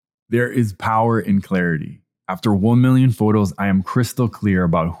There is power in clarity. After 1 million photos, I am crystal clear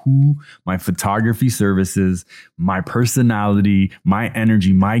about who my photography services, my personality, my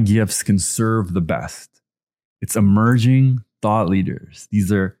energy, my gifts can serve the best. It's emerging thought leaders.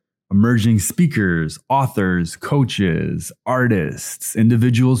 These are emerging speakers, authors, coaches, artists,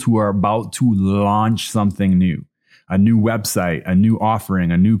 individuals who are about to launch something new, a new website, a new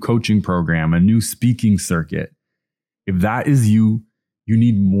offering, a new coaching program, a new speaking circuit. If that is you, you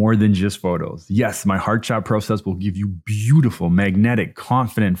need more than just photos. Yes, my Heart Shot process will give you beautiful, magnetic,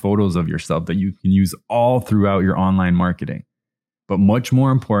 confident photos of yourself that you can use all throughout your online marketing. But much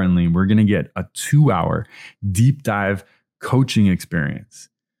more importantly, we're going to get a 2-hour deep dive coaching experience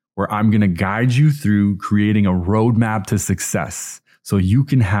where I'm going to guide you through creating a roadmap to success so you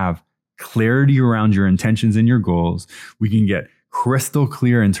can have clarity around your intentions and your goals. We can get crystal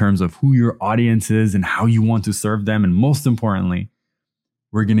clear in terms of who your audience is and how you want to serve them. And most importantly,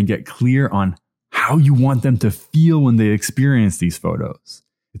 we're going to get clear on how you want them to feel when they experience these photos.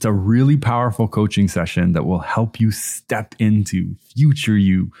 It's a really powerful coaching session that will help you step into future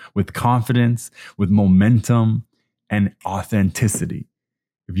you with confidence, with momentum, and authenticity.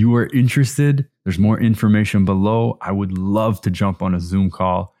 If you are interested, there's more information below. I would love to jump on a Zoom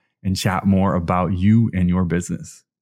call and chat more about you and your business.